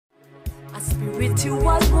Spiritual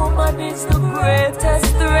woman is the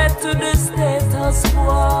greatest threat to the status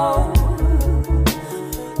quo.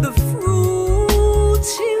 The fruit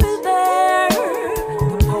she will bear,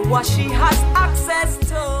 the power she has access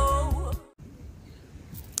to.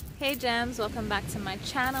 Hey gems, welcome back to my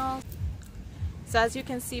channel. So as you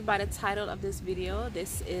can see by the title of this video,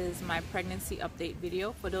 this is my pregnancy update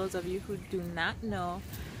video. For those of you who do not know,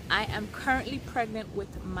 I am currently pregnant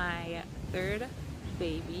with my third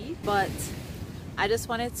baby, but I just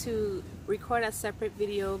wanted to record a separate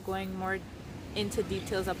video going more into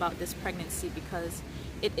details about this pregnancy because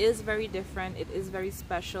it is very different, it is very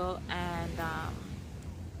special, and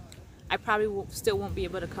I probably still won't be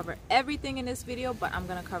able to cover everything in this video, but I'm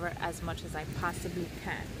gonna cover as much as I possibly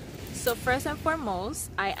can. So first and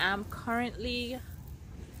foremost, I am currently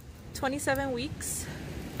 27 weeks.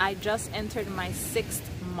 I just entered my 6th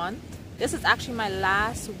month. This is actually my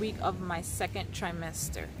last week of my 2nd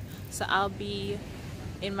trimester. So I'll be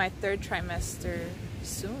in my 3rd trimester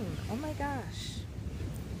soon. Oh my gosh.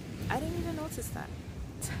 I didn't even notice that.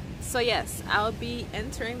 So yes, I'll be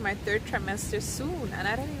entering my 3rd trimester soon, and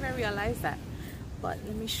I didn't even realize that. But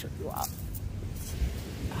let me show you all.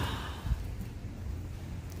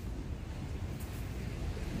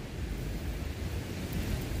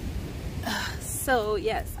 So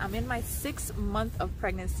yes, I'm in my 6th month of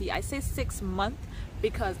pregnancy. I say 6th month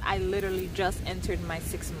because I literally just entered my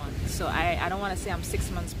 6th month. So I don't want to say I'm 6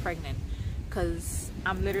 months pregnant because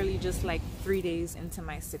I'm literally just like 3 days into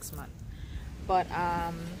my 6th month. But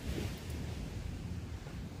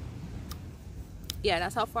yeah,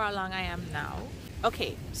 that's how far along I am now.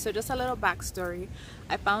 Okay, so just a little backstory.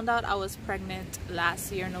 I found out I was pregnant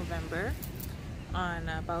last year, November, on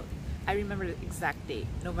about, I remember the exact date,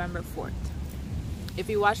 November 4th. If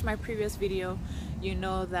you watched my previous video, you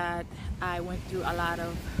know that I went through a lot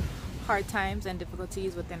of hard times and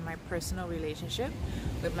difficulties within my personal relationship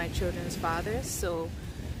with my children's father. So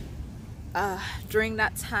during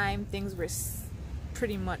that time, things were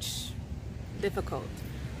pretty much difficult.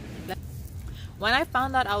 When I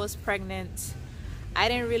found out I was pregnant, I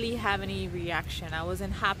didn't really have any reaction. I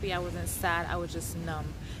wasn't happy, I wasn't sad, I was just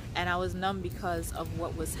numb. And I was numb because of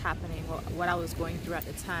what was happening, what I was going through at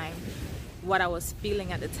the time, what I was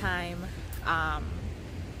feeling at the time.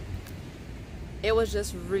 It was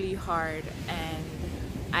just really hard, and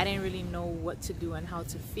I didn't really know what to do and how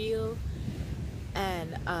to feel.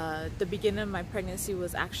 And the beginning of my pregnancy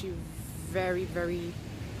was actually very, very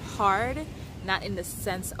hard, not in the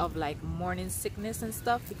sense of like morning sickness and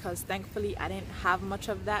stuff, because thankfully I didn't have much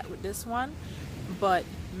of that with this one, but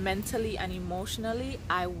mentally and emotionally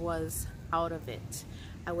I was out of it.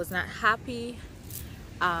 I was not happy.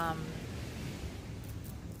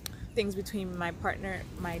 Things between my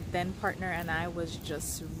then partner and I was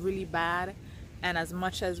just really bad, and as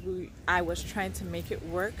much as I was trying to make it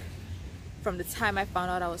work, from the time I found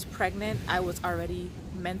out I was pregnant, I was already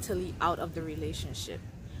mentally out of the relationship.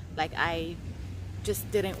 Like, I just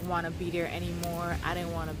didn't want to be there anymore. I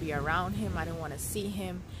didn't want to be around him. I didn't want to see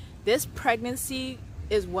him. This pregnancy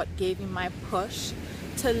is what gave me my push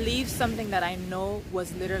to leave something that I know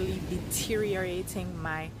was literally deteriorating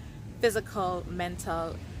my physical,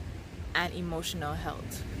 mental, and emotional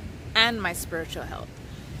health, and my spiritual health.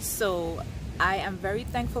 So I am very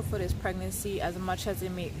thankful for this pregnancy, as much as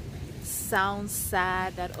it may sound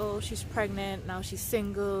sad that, oh, she's pregnant, now she's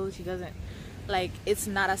single, she doesn't, like, it's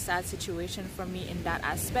not a sad situation for me in that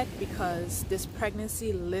aspect, because this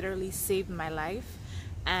pregnancy literally saved my life.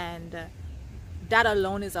 And that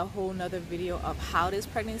alone is a whole nother video of how this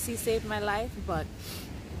pregnancy saved my life, but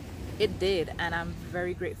it did, and I'm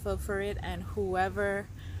very grateful for it. And whoever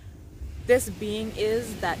this being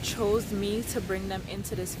is that chose me to bring them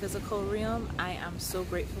into this physical realm, I am so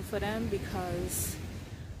grateful for them, because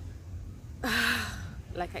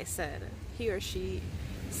like I said, he or she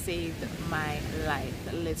saved my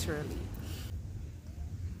life, literally.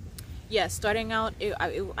 Yeah, starting out,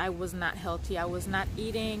 I was not healthy. I was not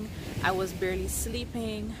eating. I was barely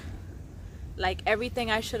sleeping. Like,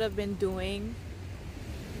 everything I should have been doing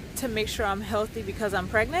to make sure I'm healthy because I'm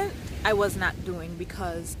pregnant, I was not doing,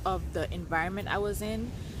 because of the environment I was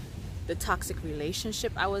in, the toxic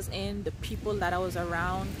relationship I was in, the people that I was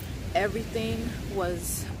around. Everything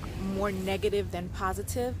was more negative than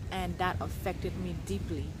positive, and that affected me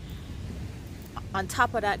deeply. On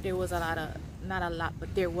top of that, there was a lot of, not a lot,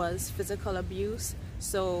 but there was physical abuse.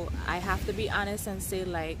 So I have to be honest and say,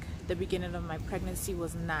 like, the beginning of my pregnancy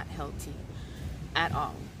was not healthy at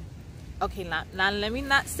all. Okay, now let me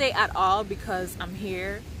not say at all, because I'm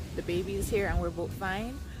here, the baby is here, and we're both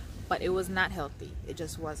fine, but it was not healthy. It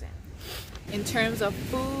just wasn't. In terms of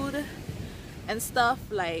food and stuff,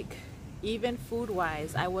 like, even food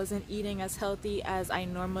wise. I wasn't eating as healthy as I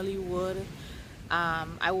normally would.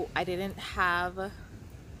 I didn't have,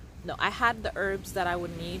 no, I had the herbs that I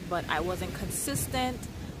would need, but I wasn't consistent.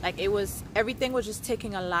 Like, it was, everything was just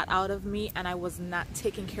taking a lot out of me, and I was not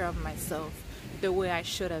taking care of myself the way I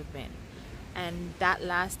should have been. And that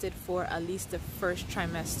lasted for at least the first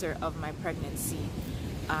trimester of my pregnancy.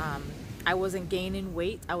 I wasn't gaining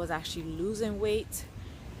weight, I was actually losing weight.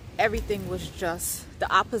 Everything was just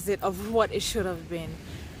the opposite of what it should have been.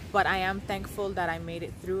 But I am thankful that I made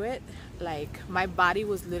it through it. Like, my body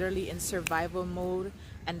was literally in survival mode,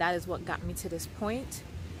 and that is what got me to this point.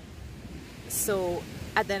 So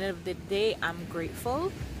at the end of the day, I'm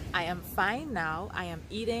grateful. I am fine now. I am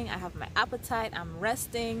eating, I have my appetite, I'm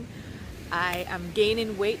resting, I am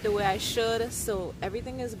gaining weight the way I should. So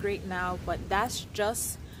everything is great now. But that's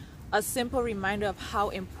just a simple reminder of how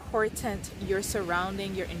important your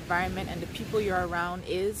surrounding, your environment, and the people you're around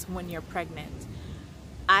is when you're pregnant.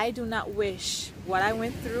 I do not wish what I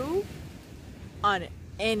went through on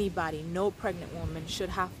anybody. No pregnant woman should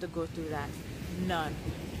have to go through that. None.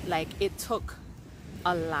 Like, it took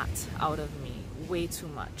a lot out of me, way too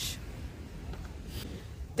much.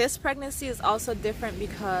 This pregnancy is also different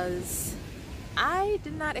because I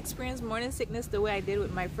did not experience morning sickness the way I did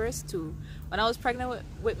with my first two. When I was pregnant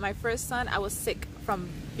with my first son, I was sick from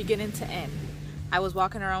beginning to end. I was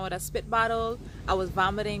walking around with a spit bottle. I was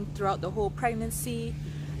vomiting throughout the whole pregnancy.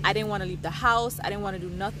 I didn't want to leave the house. I didn't want to do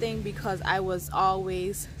nothing because I was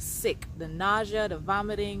always sick. The nausea, the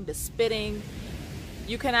vomiting, the spitting.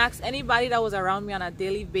 You can ask anybody that was around me on a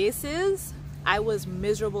daily basis. I was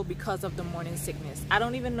miserable because of the morning sickness. I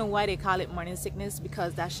don't even know why they call it morning sickness,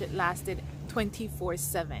 because that shit lasted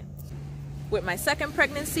 24/7. With my second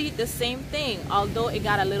pregnancy, the same thing. Although it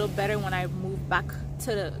got a little better when I moved back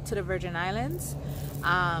to the Virgin Islands,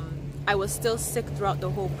 I was still sick throughout the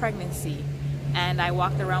whole pregnancy. And I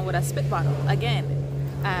walked around with a spit bottle again.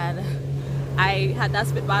 And I had that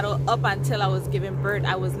spit bottle up until I was giving birth.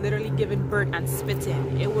 I was literally giving birth and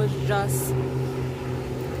spitting. It was just,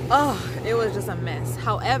 it was just a mess.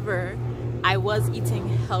 However, I was eating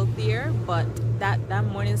healthier, but that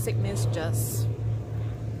morning sickness just,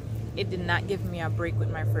 it did not give me a break with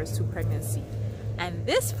my first two pregnancies. And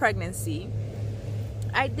this pregnancy,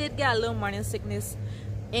 I did get a little morning sickness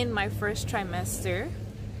in my first trimester,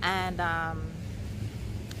 and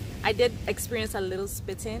I did experience a little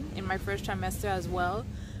spitting in my first trimester as well,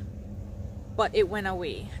 but it went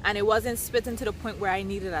away. And it wasn't spitting to the point where I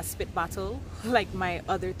needed a spit bottle like my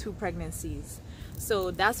other two pregnancies.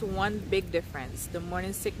 So that's one big difference. The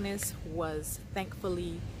morning sickness was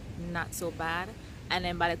thankfully not so bad. And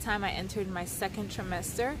then by the time I entered my second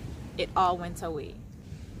trimester, it all went away.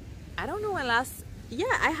 I don't know when last,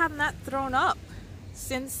 yeah, I have not thrown up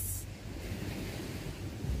since,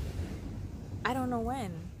 I don't know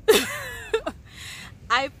when.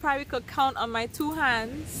 I probably could count on my two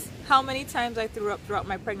hands how many times I threw up throughout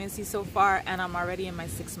my pregnancy so far, and I'm already in my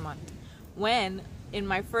 6th month. When in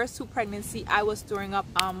my first two pregnancy, I was throwing up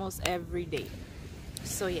almost every day.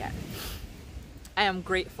 So yeah, I am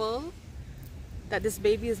grateful that this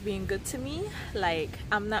baby is being good to me. Like,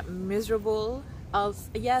 I'm not miserable.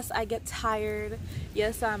 Yes, I get tired.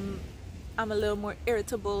 Yes, I'm a little more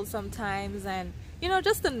irritable sometimes, and you know,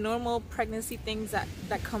 just the normal pregnancy things that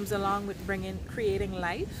comes along with creating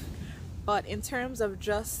life. But in terms of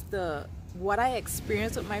just what I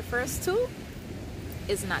experienced with my first two,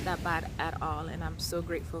 it's not that bad at all, and I'm so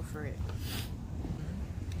grateful for it.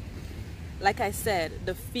 Like I said,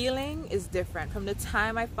 the feeling is different. From the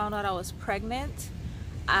time I found out I was pregnant,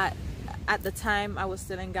 at the time I was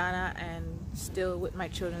still in Ghana and still with my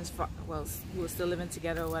children's, well, we were still living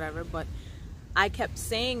together or whatever, but I kept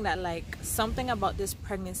saying that, like, something about this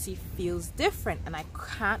pregnancy feels different and I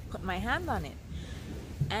can't put my hand on it.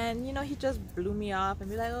 And you know, he just blew me off and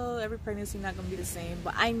be like, oh, every pregnancy not gonna be the same.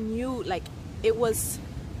 But I knew, like, it was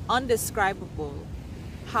undescribable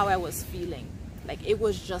how I was feeling. Like, it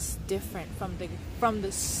was just different from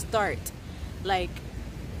the start. Like,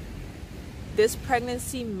 this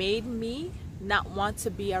pregnancy made me not want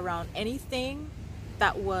to be around anything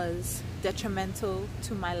that was detrimental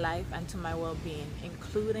to my life and to my well-being,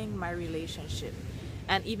 including my relationship.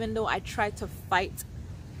 And even though I tried to fight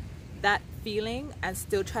that feeling and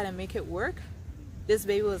still try to make it work, this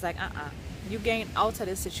baby was like, you getting out of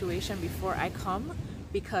this situation before I come,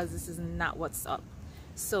 because this is not what's up.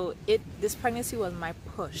 So this pregnancy was my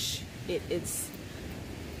push. It's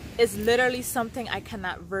literally something I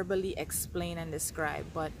cannot verbally explain and describe,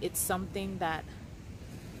 but it's something that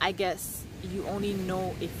I guess you only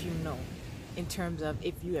know if you know, in terms of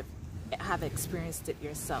if you have experienced it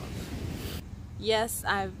yourself. Yes,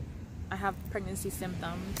 I've I have pregnancy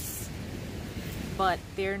symptoms, but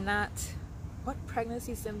they're not. What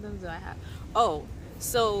pregnancy symptoms do I have? Oh,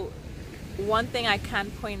 so one thing I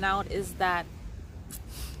can point out is that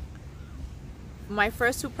my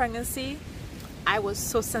first 2 pregnancy, I was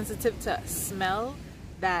so sensitive to smell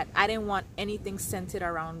that I didn't want anything scented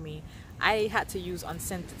around me. I had to use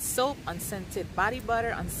unscented soap, unscented body butter,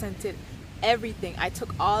 unscented everything. I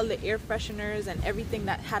took all the air fresheners and everything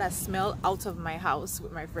that had a smell out of my house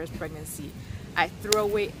with my first pregnancy. I threw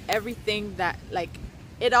away everything that, like,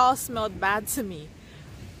 it all smelled bad to me.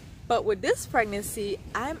 But with this pregnancy,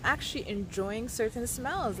 I'm actually enjoying certain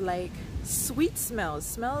smells, like sweet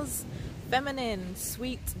smells, feminine,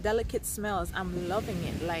 sweet, delicate smells. I'm loving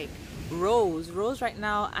it. Like rose right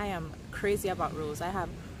now, I am crazy about rose. I have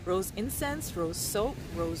rose incense, rose soap,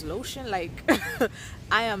 rose lotion. Like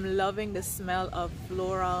I am loving the smell of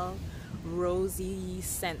floral, rosy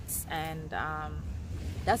scents, and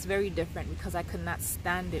that's very different because I could not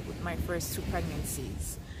stand it with my first 2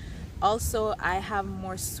 pregnancies. Also, I have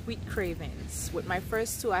more sweet cravings. With my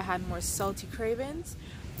first 2, I had more salty cravings,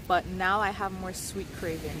 but now I have more sweet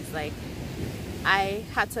cravings. Like, I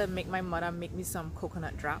had to make my mother make me some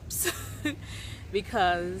coconut drops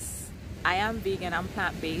because I am vegan, I'm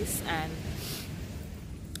plant-based, and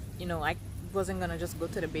you know, I wasn't gonna just go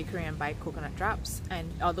to the bakery and buy coconut drops.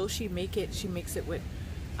 And although she makes it with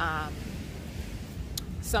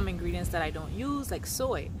some ingredients that I don't use, like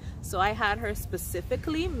soy. So I had her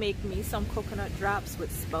specifically make me some coconut drops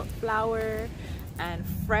with spelt flour and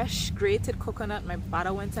fresh grated coconut. My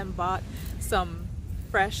father went and bought some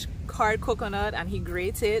fresh hard coconut and he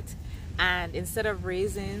grated it, and instead of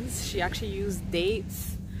raisins she actually used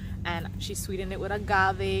dates, and she sweetened it with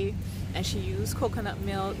agave, and she used coconut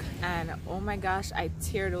milk, and oh my gosh, I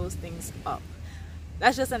tear those things up.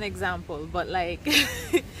 That's just an example, but like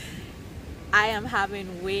I am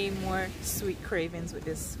having way more sweet cravings with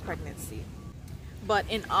this pregnancy. But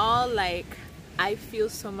in all, like, I feel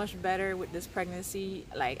so much better with this pregnancy.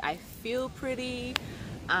 Like, I feel pretty.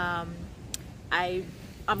 I'm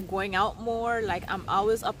going out more. Like, I'm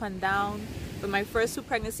always up and down. With my first 2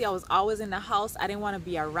 pregnancy, I was always in the house. I didn't want to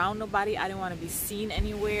be around nobody. I didn't want to be seen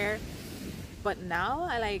anywhere. But now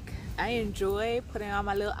I enjoy putting on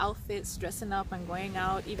my little outfits, dressing up and going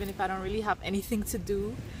out, even if I don't really have anything to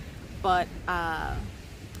do. But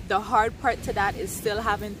the hard part to that is still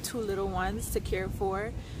having 2 little ones to care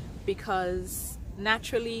for, because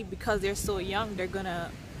naturally, because they're so young, they're gonna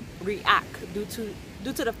react due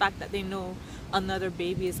to the fact that they know another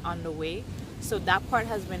baby is on the way. So that part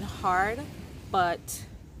has been hard, but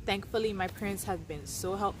thankfully my parents have been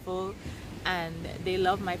so helpful, and they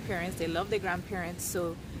love my parents, they love their grandparents.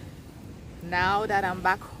 So now that I'm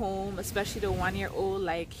back home, especially the 1-year-old,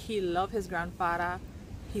 like, he loves his grandfather.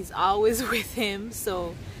 He's always with him,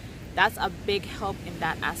 so that's a big help in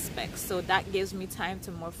that aspect. So that gives me time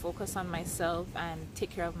to more focus on myself and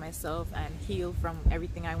take care of myself and heal from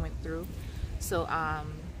everything I went through. So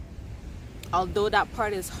although that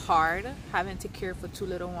part is hard, having to care for 2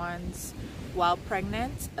 little ones while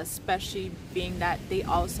pregnant, especially being that they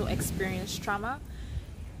also experience trauma,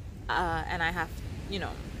 and I have, you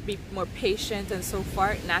know, be more patient and so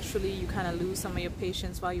forth. Naturally, you kind of lose some of your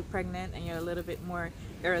patience while you're pregnant, and you're a little bit more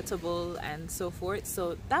irritable and so forth.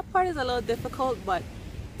 So that part is a little difficult, but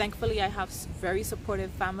thankfully I have very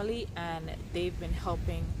supportive family, and they've been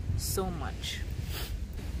helping so much.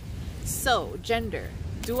 So gender,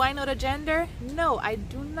 do I know the gender? No, I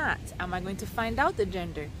do not. Am I going to find out the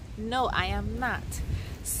gender? No, I am not.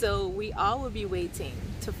 So we all will be waiting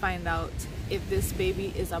to find out if this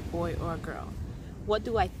baby is a boy or a girl. What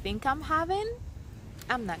do I think I'm having?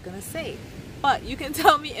 I'm not gonna say, but you can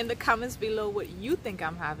tell me in the comments below what you think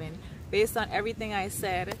I'm having, based on everything I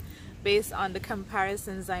said, based on the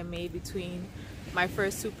comparisons I made between my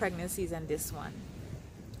first 2 pregnancies and this one.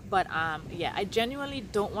 But yeah, I genuinely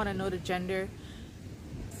don't want to know the gender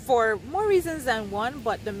for more reasons than one,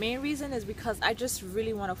 but the main reason is because I just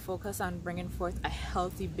really want to focus on bringing forth a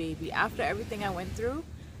healthy baby. After everything I went through,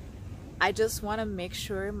 I just want to make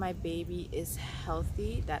sure my baby is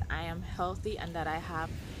healthy, that I am healthy, and that I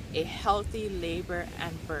have a healthy labor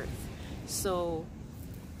and birth. So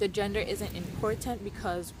the gender isn't important,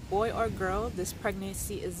 because boy or girl, this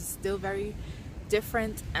pregnancy is still very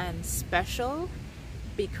different and special,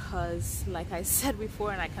 because like I said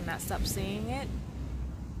before, and I cannot stop saying it,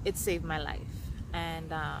 it saved my life.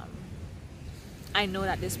 And I know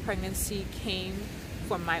that this pregnancy came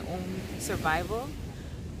for my own survival,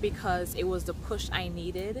 because it was the push I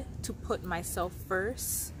needed to put myself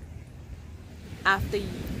first after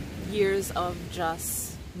years of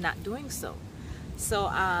just not doing so. So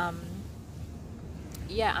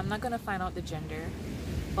yeah, I'm not gonna find out the gender,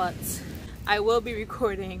 but I will be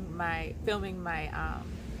filming my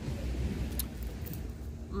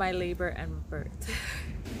labor and birth.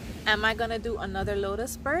 Am I gonna do another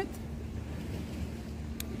lotus birth?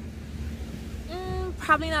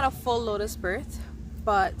 Probably not a full lotus birth,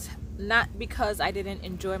 but not because I didn't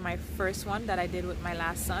enjoy my first one that I did with my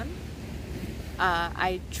last son.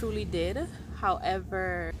 I truly did.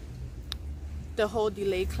 However, the whole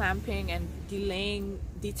delay clamping and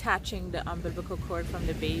detaching the umbilical cord from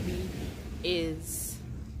the baby is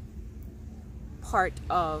part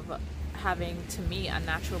of having, to me, a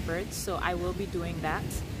natural birth. So I will be doing that.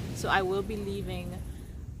 So I will be leaving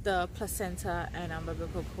the placenta and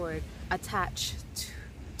umbilical cord attached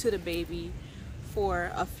to the baby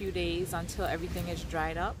for a few days until everything is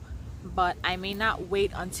dried up, but I may not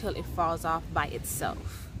wait until it falls off by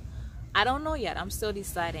itself. I don't know yet. I'm still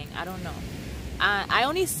deciding. I don't know. I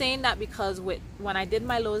only saying that because when I did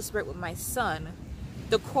my lotus birth with my son,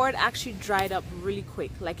 the cord actually dried up really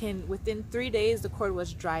quick. Like within 3 days, the cord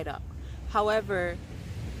was dried up. However,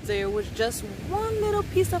 there was just one little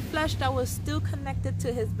piece of flesh that was still connected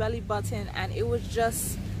to his belly button, and it was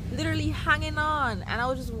just literally hanging on, and I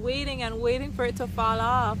was just waiting and waiting for it to fall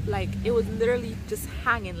off. Like, it was literally just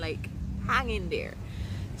hanging there.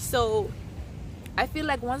 So I feel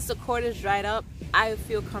like once the cord is dried up, I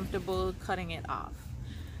feel comfortable cutting it off.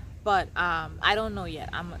 But I don't know yet.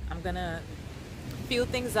 I'm gonna feel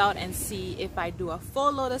things out and see if I do a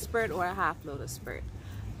full lotus birth or a half lotus birth.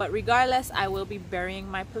 But regardless, I will be burying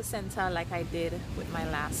my placenta like I did with my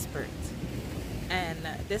last birth. And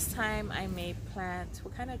this time I may plant,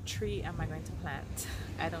 what kind of tree am I going to plant?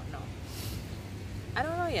 I don't know. I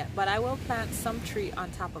don't know yet, but I will plant some tree on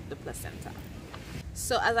top of the placenta.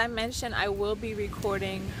 So as I mentioned, I will be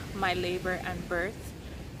recording my labor and birth,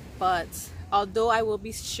 but although I will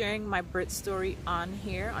be sharing my birth story on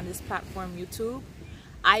here, on this platform, YouTube,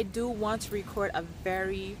 I do want to record a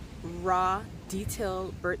very raw,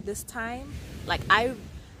 detailed birth this time. Like,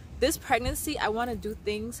 this pregnancy, I want to do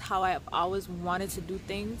things how I have always wanted to do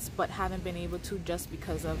things, but haven't been able to just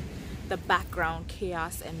because of the background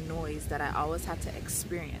chaos and noise that I always had to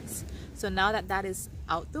experience. So now that that is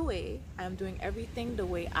out the way, I'm doing everything the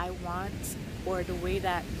way I want, or the way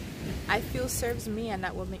that I feel serves me and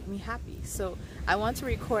that will make me happy. So I want to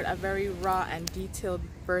record a very raw and detailed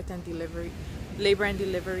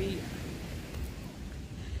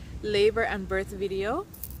labor and birth video.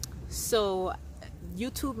 So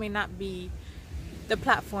YouTube may not be the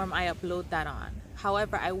platform I upload that on.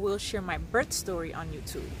 However, I will share my birth story on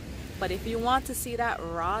YouTube. But if you want to see that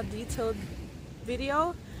raw, detailed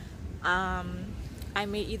video, I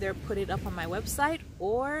may either put it up on my website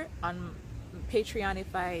or on Patreon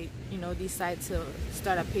if I, decide to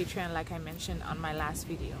start a Patreon like I mentioned on my last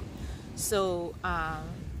video. So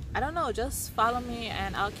I don't know, just follow me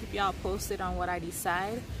and I'll keep y'all posted on what I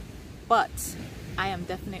decide. But I am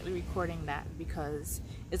definitely recording that because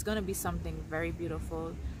it's going to be something very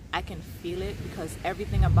beautiful. I can feel it because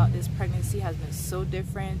everything about this pregnancy has been so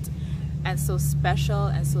different and so special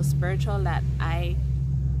and so spiritual that I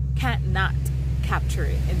can't not capture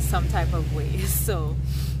it in some type of way. So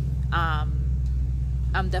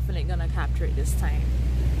I'm definitely gonna capture it this time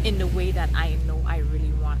in the way that I know I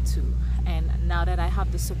really want to. And now that I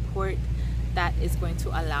have the support that is going to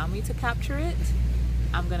allow me to capture it,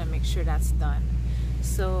 I'm gonna make sure that's done.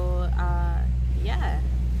 So yeah,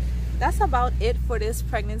 that's about it for this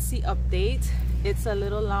pregnancy update. It's a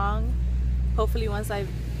little long. Hopefully once I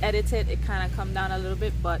edit it, it kind of come down a little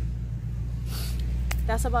bit, but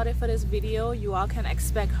that's about it for this video. You all can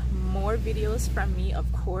expect more videos from me,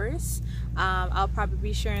 of course. I'll probably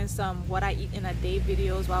be sharing some what I eat in a day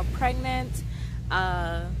videos while pregnant,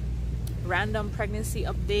 random pregnancy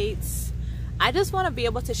updates. I just want to be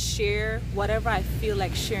able to share whatever I feel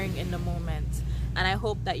like sharing in the moment, and I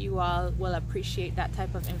hope that you all will appreciate that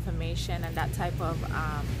type of information and that type of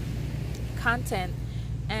content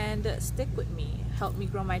and stick with me, help me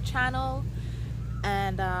grow my channel,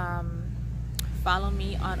 and follow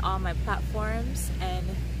me on all my platforms, and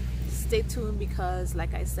stay tuned because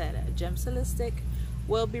like I said, Gems Holistic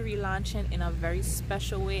will be relaunching in a very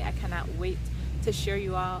special way. I cannot wait to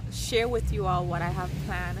share with you all what I have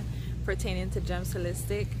planned pertaining to Gems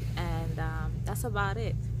Holistic. And that's about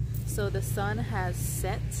it. So the sun has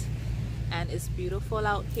set and it's beautiful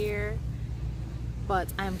out here,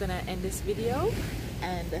 but I'm gonna end this video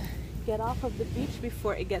and get off of the beach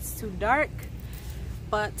before it gets too dark.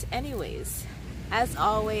 But anyways, as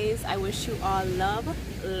always, I wish you all love,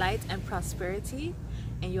 light, and prosperity,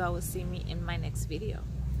 and you all will see me in my next video.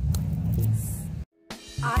 Peace.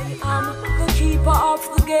 I am the keeper of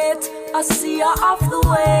the gate, a seer of the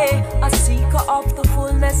way, a seeker of the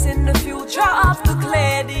fullness in the future of the clay.